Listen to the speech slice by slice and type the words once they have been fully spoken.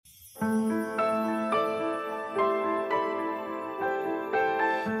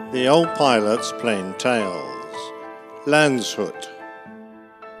The Old Pilot's Plain Tales. Landshut.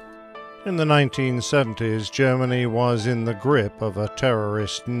 In the 1970s, Germany was in the grip of a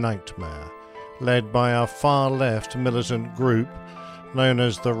terrorist nightmare, led by a far-left militant group known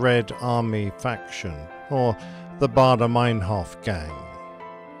as the Red Army Faction, or the Baader-Meinhof Gang.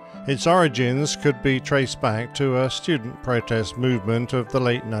 Its origins could be traced back to a student protest movement of the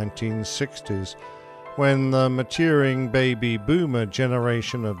late 1960s, when the maturing baby boomer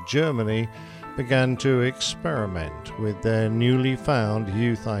generation of Germany began to experiment with their newly found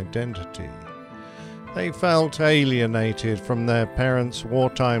youth identity. They felt alienated from their parents'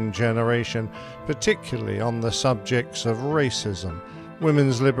 wartime generation, particularly on the subjects of racism,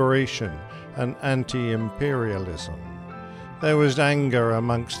 women's liberation, and anti-imperialism. There was anger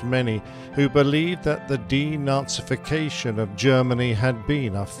amongst many who believed that the denazification of Germany had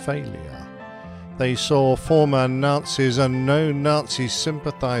been a failure. They saw former Nazis and no-Nazi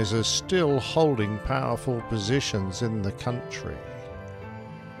sympathizers still holding powerful positions in the country.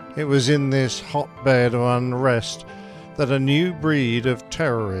 It was in this hotbed of unrest that a new breed of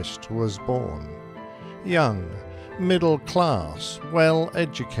terrorist was born. Young, middle-class,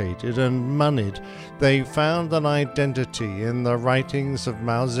 well-educated and moneyed, they found an identity in the writings of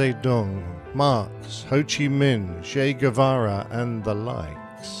Mao Zedong, Marx, Ho Chi Minh, Che Guevara and the likes.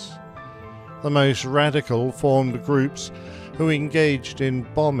 The most radical formed groups who engaged in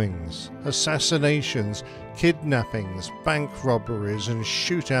bombings, assassinations, kidnappings, bank robberies and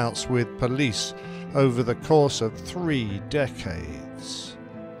shootouts with police over the course of 3 decades.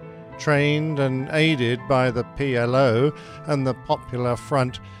 Trained and aided by the PLO and the Popular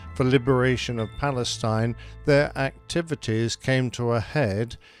Front for Liberation of Palestine, their activities came to a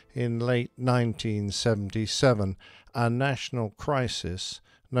head in late 1977, a national crisis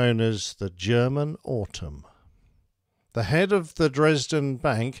known as the German Autumn. The head of the Dresden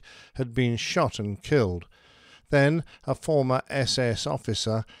Bank had been shot and killed. Then a former SS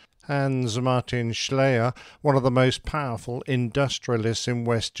officer, Hans Martin Schleyer, one of the most powerful industrialists in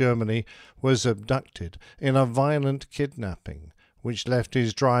West Germany, was abducted in a violent kidnapping, which left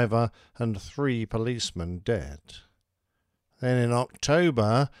his driver and 3 policemen dead. Then in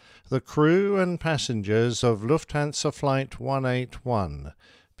October, the crew and passengers of Lufthansa Flight 181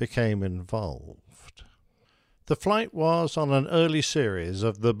 became involved. The flight was on an early series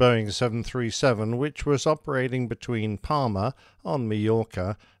of the Boeing 737, which was operating between Palma on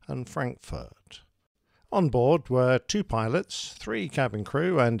Mallorca and Frankfurt. On board were 2 pilots, 3 cabin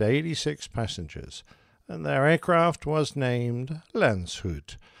crew and 86 passengers, and their aircraft was named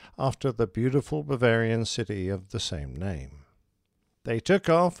Landshut, after the beautiful Bavarian city of the same name. They took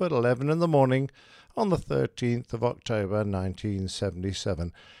off at 11 in the morning on the 13th of October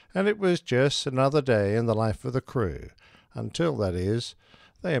 1977, and it was just another day in the life of the crew, until, that is,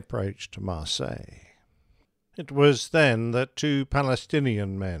 they approached Marseille. It was then that 2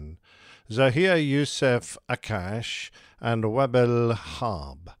 Palestinian men, Zahir Youssef Akash and Wabel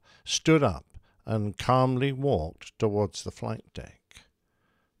Harb, stood up and calmly walked towards the flight deck.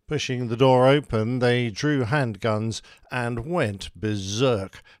 Pushing the door open, they drew handguns and went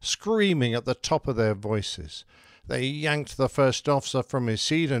berserk, screaming at the top of their voices. They yanked the first officer from his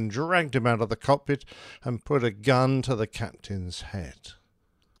seat and dragged him out of the cockpit and put a gun to the captain's head.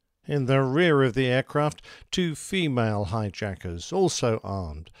 In the rear of the aircraft, 2 female hijackers, also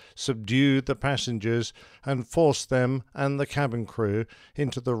armed, subdued the passengers and forced them and the cabin crew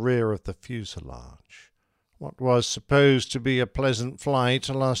into the rear of the fuselage. What was supposed to be a pleasant flight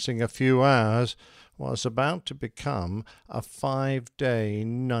lasting a few hours was about to become a 5-day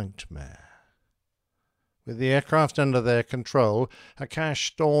nightmare. With the aircraft under their control, Akash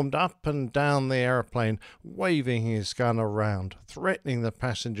stormed up and down the aeroplane, waving his gun around, threatening the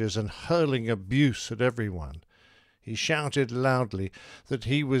passengers and hurling abuse at everyone. He shouted loudly that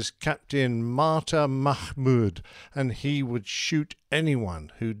he was Captain Marta Mahmoud and he would shoot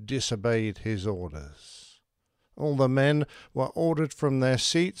anyone who disobeyed his orders. All the men were ordered from their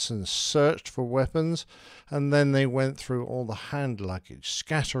seats and searched for weapons, and then they went through all the hand luggage,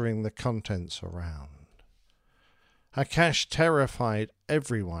 scattering the contents around. Akash terrified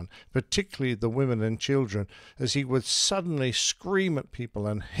everyone, particularly the women and children, as he would suddenly scream at people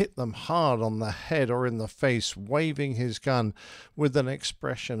and hit them hard on the head or in the face, waving his gun with an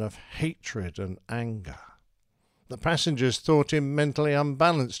expression of hatred and anger. The passengers thought him mentally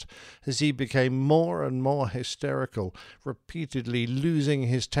unbalanced as he became more and more hysterical, repeatedly losing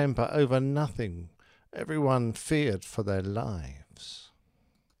his temper over nothing. Everyone feared for their lives.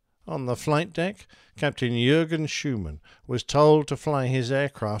 On the flight deck, Captain Jürgen Schumann was told to fly his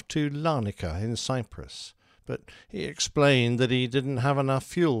aircraft to Larnaca in Cyprus, but he explained that he didn't have enough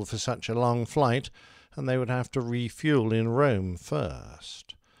fuel for such a long flight, and they would have to refuel in Rome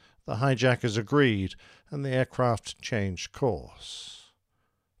first. The hijackers agreed, and the aircraft changed course.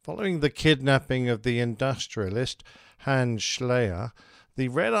 Following the kidnapping of the industrialist Hans Schleyer, the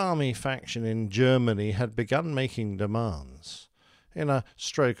Red Army faction in Germany had begun making demands. In a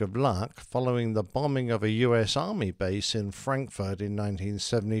stroke of luck, following the bombing of a US Army base in Frankfurt in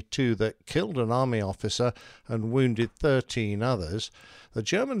 1972 that killed an army officer and wounded 13 others, the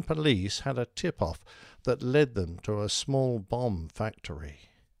German police had a tip-off that led them to a small bomb factory.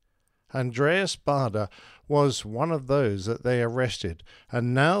 Andreas Baader was one of those that they arrested,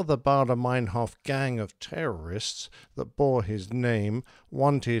 and now the Baader-Meinhof gang of terrorists that bore his name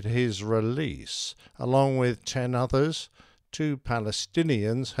wanted his release, along with 10 others, 2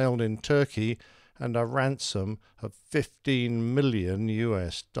 Palestinians held in Turkey, and a ransom of $15 million.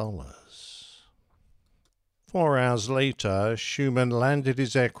 4 hours later, Schumann landed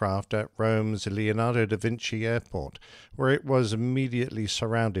his aircraft at Rome's Leonardo da Vinci Airport, where it was immediately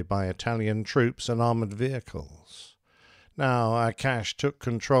surrounded by Italian troops and armoured vehicles. Now Akash took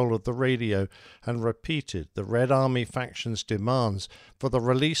control of the radio and repeated the Red Army faction's demands for the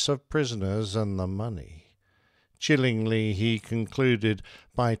release of prisoners and the money. Chillingly, he concluded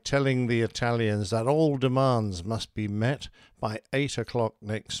by telling the Italians that all demands must be met by 8 o'clock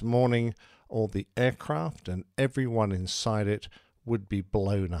next morning, or the aircraft and everyone inside it would be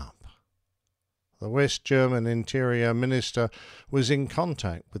blown up. The West German Interior Minister was in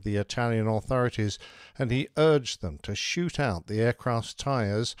contact with the Italian authorities, and he urged them to shoot out the aircraft's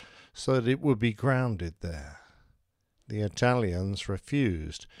tires so that it would be grounded there. The Italians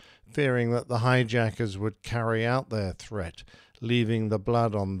refused, fearing that the hijackers would carry out their threat, leaving the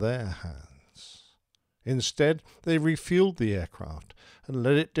blood on their hands. Instead, they refueled the aircraft and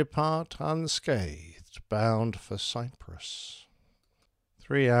let it depart unscathed, bound for Cyprus.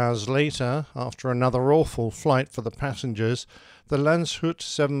 3 hours later, after another awful flight for the passengers, the Landshut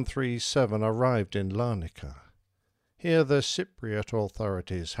 737 arrived in Larnaca. Here the Cypriot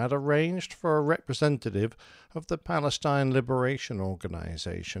authorities had arranged for a representative of the Palestine Liberation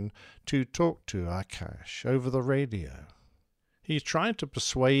Organization to talk to Akash over the radio. He tried to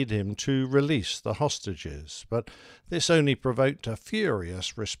persuade him to release the hostages, but this only provoked a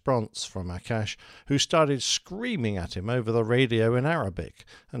furious response from Akash, who started screaming at him over the radio in Arabic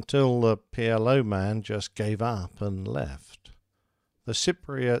until the PLO man just gave up and left. The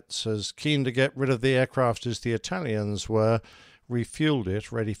Cypriots, as keen to get rid of the aircraft as the Italians were, refueled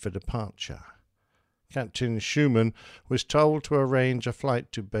it ready for departure. Captain Schumann was told to arrange a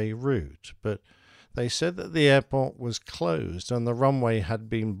flight to Beirut, but they said that the airport was closed and the runway had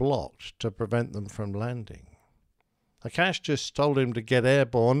been blocked to prevent them from landing. Akash just told him to get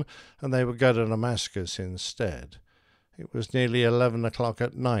airborne and they would go to Damascus instead. It was nearly 11 o'clock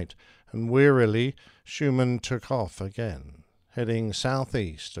at night, and wearily Schumann took off again, heading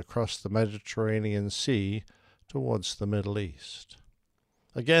southeast across the Mediterranean Sea towards the Middle East.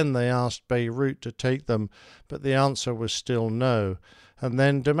 Again they asked Beirut to take them, but the answer was still no, and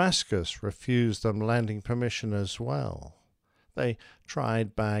then Damascus refused them landing permission as well. They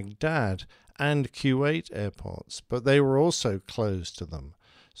tried Baghdad and Kuwait airports, but they were also closed to them,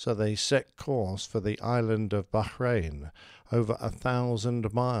 so they set course for the island of Bahrain, over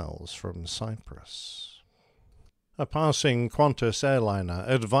 1,000 miles from Cyprus. A passing Qantas airliner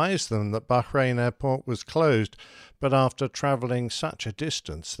advised them that Bahrain airport was closed, but after travelling such a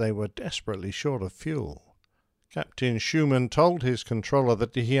distance they were desperately short of fuel. Captain Schumann told his controller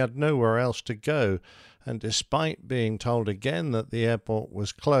that he had nowhere else to go, and despite being told again that the airport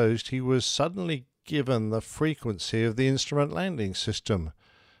was closed, he was suddenly given the frequency of the instrument landing system,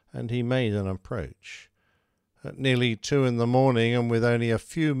 and he made an approach. At nearly 2 in the morning, and with only a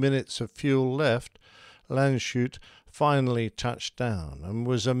few minutes of fuel left, Landshut finally touched down and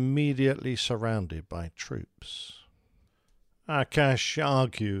was immediately surrounded by troops. Akash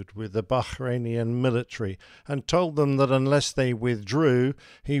argued with the Bahrainian military and told them that unless they withdrew,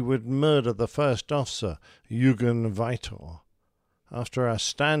 he would murder the first officer, Eugen Vitor. After a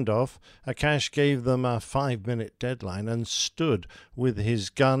standoff, Akash gave them a 5-minute deadline and stood with his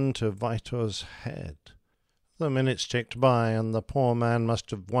gun to Vitor's head. The minutes ticked by, and the poor man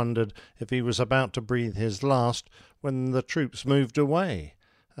must have wondered if he was about to breathe his last when the troops moved away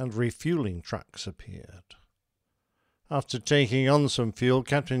and refueling trucks appeared. After taking on some fuel,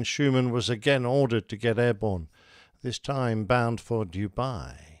 Captain Schumann was again ordered to get airborne, this time bound for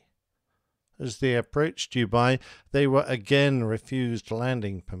Dubai. As they approached Dubai, they were again refused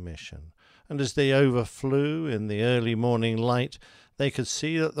landing permission, and as they overflew in the early morning light, they could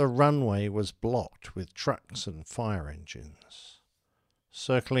see that the runway was blocked with trucks and fire engines.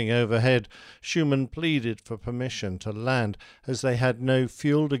 Circling overhead, Schumann pleaded for permission to land as they had no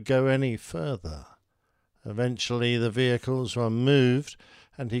fuel to go any further. Eventually the vehicles were moved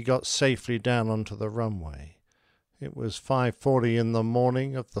and he got safely down onto the runway. It was 5:40 in the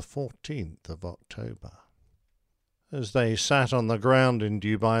morning of the 14th of October. As they sat on the ground in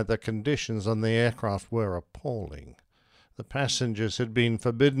Dubai, the conditions on the aircraft were appalling. The passengers had been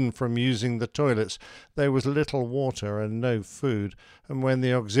forbidden from using the toilets. There was little water and no food, and when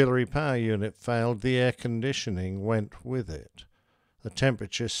the auxiliary power unit failed, the air conditioning went with it. The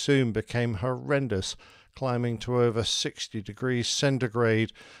temperature soon became horrendous, climbing to over 60 degrees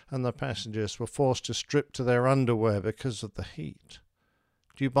centigrade, and the passengers were forced to strip to their underwear because of the heat.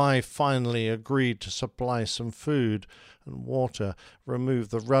 Dubai finally agreed to supply some food and water, remove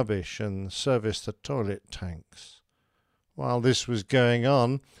the rubbish, and service the toilet tanks. While this was going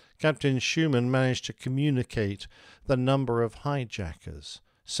on, Captain Schumann managed to communicate the number of hijackers,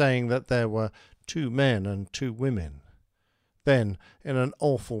 saying that there were 2 men and 2 women. Then, in an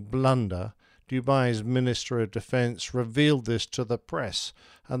awful blunder, Dubai's Minister of Defence revealed this to the press,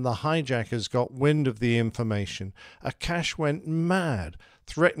 and the hijackers got wind of the information. Akash went mad,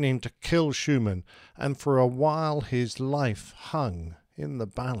 threatening to kill Schumann, and for a while his life hung in the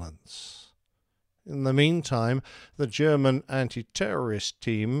balance. In the meantime, the German anti-terrorist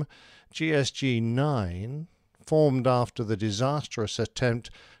team, GSG-9, formed after the disastrous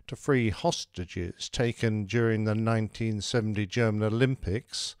attempt to free hostages taken during the 1970 German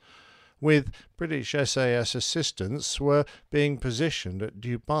Olympics, with British SAS assistance, were being positioned at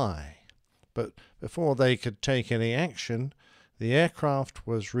Dubai. But before they could take any action, the aircraft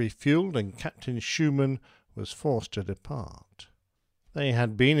was refueled and Captain Schumann was forced to depart. They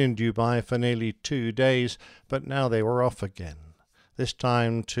had been in Dubai for nearly 2 days, but now they were off again, this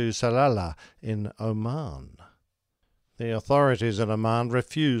time to Salalah in Oman. The authorities in Oman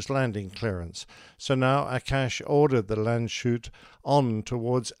refused landing clearance, so now Akash ordered the Landshut on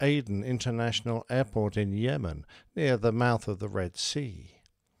towards Aden International Airport in Yemen, near the mouth of the Red Sea.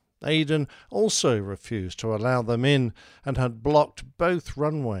 Aden also refused to allow them in and had blocked both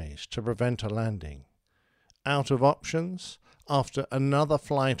runways to prevent a landing. Out of options, after another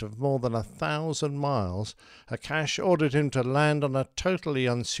flight of more than 1,000 miles, Akash ordered him to land on a totally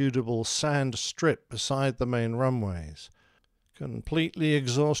unsuitable sand strip beside the main runways. Completely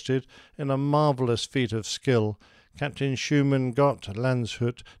exhausted, in a marvellous feat of skill, Captain Schumann got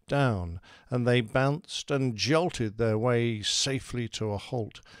Landshut down, and they bounced and jolted their way safely to a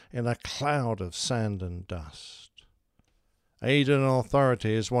halt in a cloud of sand and dust. Aden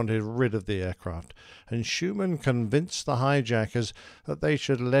authorities wanted rid of the aircraft, and Schumann convinced the hijackers that they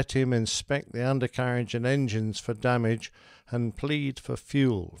should let him inspect the undercarriage and engines for damage and plead for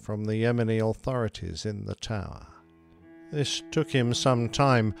fuel from the Yemeni authorities in the tower. This took him some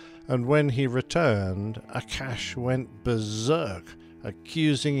time, and when he returned, Akash went berserk,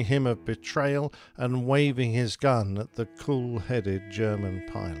 accusing him of betrayal and waving his gun at the cool-headed German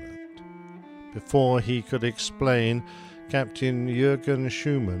pilot. Before he could explain, Captain Jürgen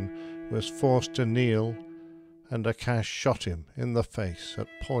Schumann was forced to kneel, and Akash shot him in the face at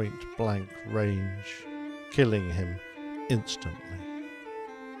point-blank range, killing him instantly.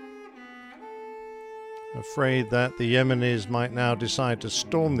 Afraid that the Yemenis might now decide to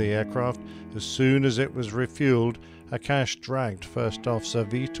storm the aircraft as soon as it was refueled, Akash dragged First Officer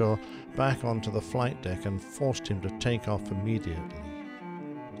Vitor back onto the flight deck and forced him to take off immediately.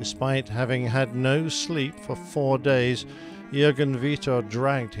 Despite having had no sleep for 4 days, Jürgen Vitor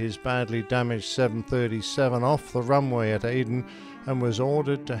dragged his badly damaged 737 off the runway at Aden and was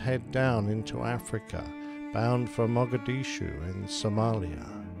ordered to head down into Africa, bound for Mogadishu in Somalia.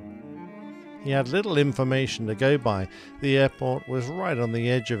 He had little information to go by. The airport was right on the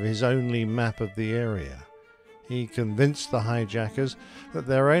edge of his only map of the area. He convinced the hijackers that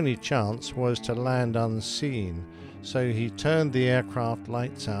their only chance was to land unseen, so he turned the aircraft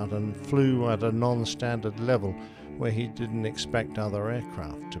lights out and flew at a non-standard level where he didn't expect other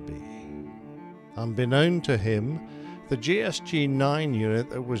aircraft to be. Unbeknown to him, the GSG-9 unit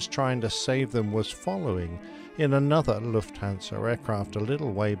that was trying to save them was following in another Lufthansa aircraft a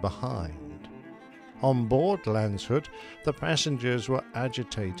little way behind. On board Landshut, the passengers were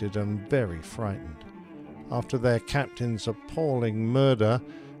agitated and very frightened. After their captain's appalling murder,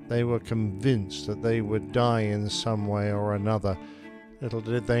 they were convinced that they would die in some way or another. Little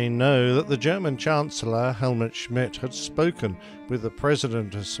did they know that the German Chancellor Helmut Schmidt had spoken with the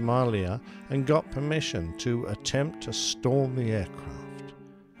President of Somalia and got permission to attempt to storm the aircraft.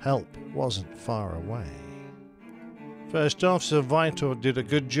 Help wasn't far away. First Officer Vitor did a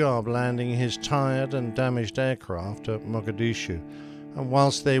good job landing his tired and damaged aircraft at Mogadishu, and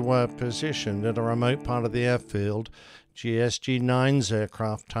whilst they were positioned at a remote part of the airfield, GSG-9's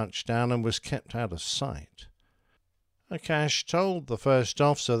aircraft touched down and was kept out of sight. Akash told the first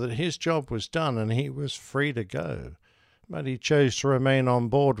officer that his job was done and he was free to go, but he chose to remain on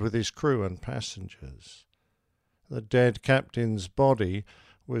board with his crew and passengers. The dead captain's body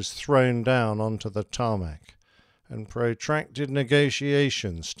was thrown down onto the tarmac, and protracted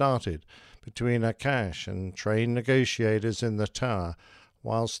negotiations started between Akash and trained negotiators in the tower,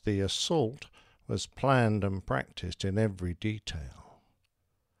 whilst the assault was planned and practiced in every detail.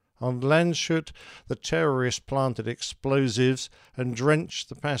 On Landshut, the terrorists planted explosives and drenched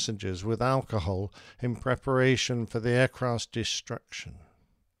the passengers with alcohol in preparation for the aircraft's destruction.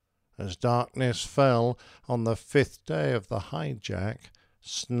 As darkness fell on the 5th day of the hijack,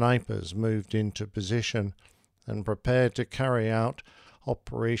 snipers moved into position and prepared to carry out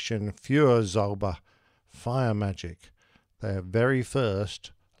Operation Feuerzauber, Fire Magic, their very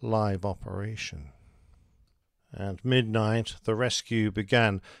first live operation. At midnight, the rescue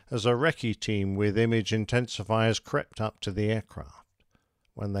began as a recce team with image intensifiers crept up to the aircraft.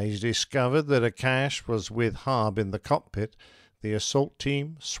 When they discovered that Akash was with Harb in the cockpit, the assault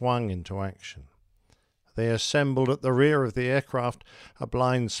team swung into action. They assembled at the rear of the aircraft, a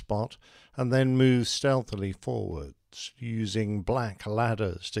blind spot, and then moved stealthily forwards, using black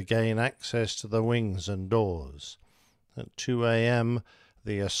ladders to gain access to the wings and doors. At 2 a.m.,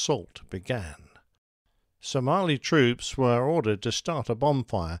 the assault began. Somali troops were ordered to start a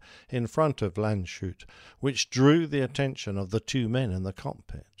bonfire in front of Landshut, which drew the attention of the two men in the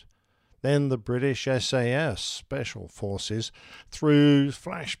cockpit. Then the British SAS Special Forces threw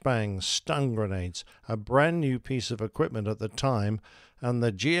flashbangs, stun grenades, a brand new piece of equipment at the time, and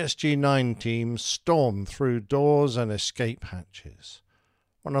the GSG-9 team stormed through doors and escape hatches.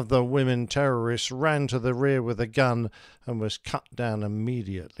 One of the women terrorists ran to the rear with a gun and was cut down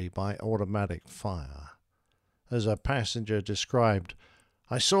immediately by automatic fire. As a passenger described,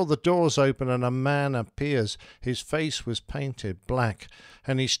 "I saw the doors open and a man appears. His face was painted black,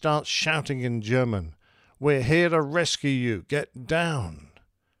 and he starts shouting in German, 'We're here to rescue you, get down!'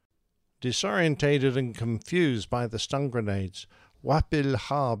 Disorientated and confused by the stun grenades, Wapil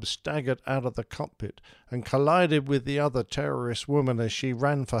Harb staggered out of the cockpit and collided with the other terrorist woman as she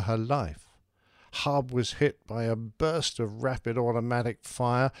ran for her life. Harb was hit by a burst of rapid automatic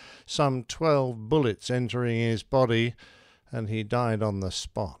fire, some 12 bullets entering his body, and he died on the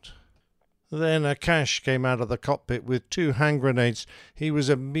spot. Then Akash came out of the cockpit with 2 hand grenades. He was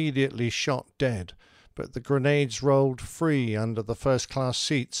immediately shot dead, but the grenades rolled free under the first-class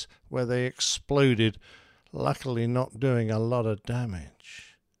seats, where they exploded, luckily not doing a lot of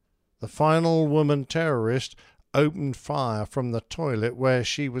damage. The final woman terrorist opened fire from the toilet where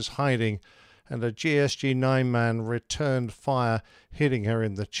she was hiding, and a GSG-9 man returned fire, hitting her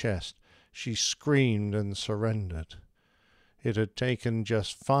in the chest. She screamed and surrendered. It had taken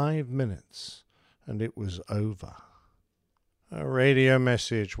just 5 minutes, and it was over. A radio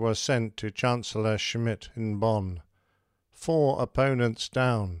message was sent to Chancellor Schmidt in Bonn. 4 opponents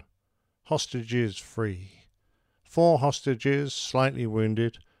down. Hostages free. 4 hostages slightly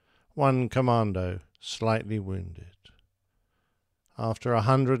wounded. 1 commando slightly wounded. After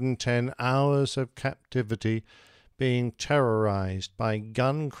 110 hours of captivity, being terrorized by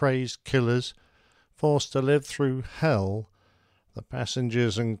gun-crazed killers, forced to live through hell, the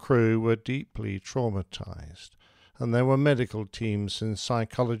passengers and crew were deeply traumatized, and there were medical teams and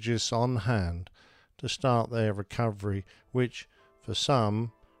psychologists on hand to start their recovery, which, for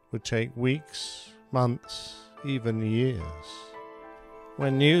some, would take weeks, months, even years.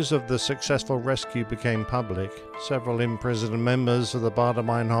 When news of the successful rescue became public, several imprisoned members of the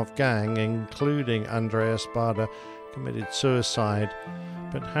Baader-Meinhof gang, including Andreas Baader, committed suicide,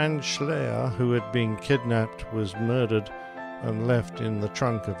 but Hans Schleyer, who had been kidnapped, was murdered and left in the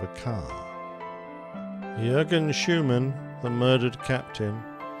trunk of a car. Jürgen Schumann, the murdered captain,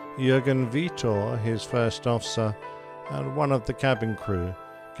 Jürgen Vitor, his first officer, and one of the cabin crew,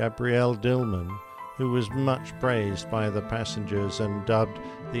 Gabriel Dillman, who was much praised by the passengers and dubbed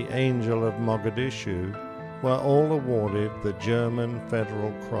the Angel of Mogadishu, were all awarded the German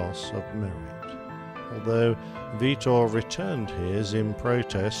Federal Cross of Merit. Although Vitor returned his in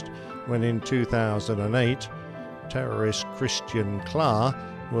protest when in 2008, terrorist Christian Klar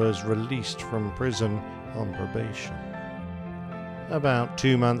was released from prison on probation. About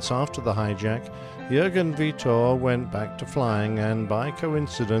 2 months after the hijack, Jürgen Vitor went back to flying, and by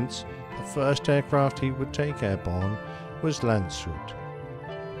coincidence, the first aircraft he would take airborne was Landshut.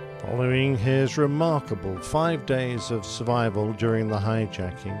 Following his remarkable 5 days of survival during the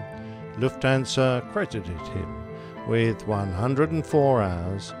hijacking, Lufthansa credited him with 104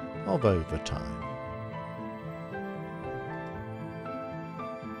 hours of overtime.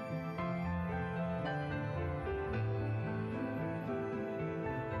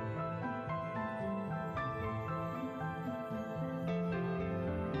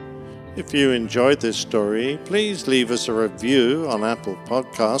 If you enjoyed this story, please leave us a review on Apple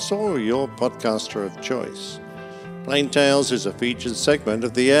Podcasts or your podcaster of choice. Plain Tales is a featured segment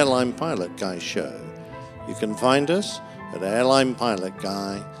of the Airline Pilot Guy show. You can find us at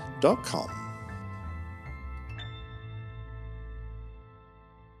airlinepilotguy.com.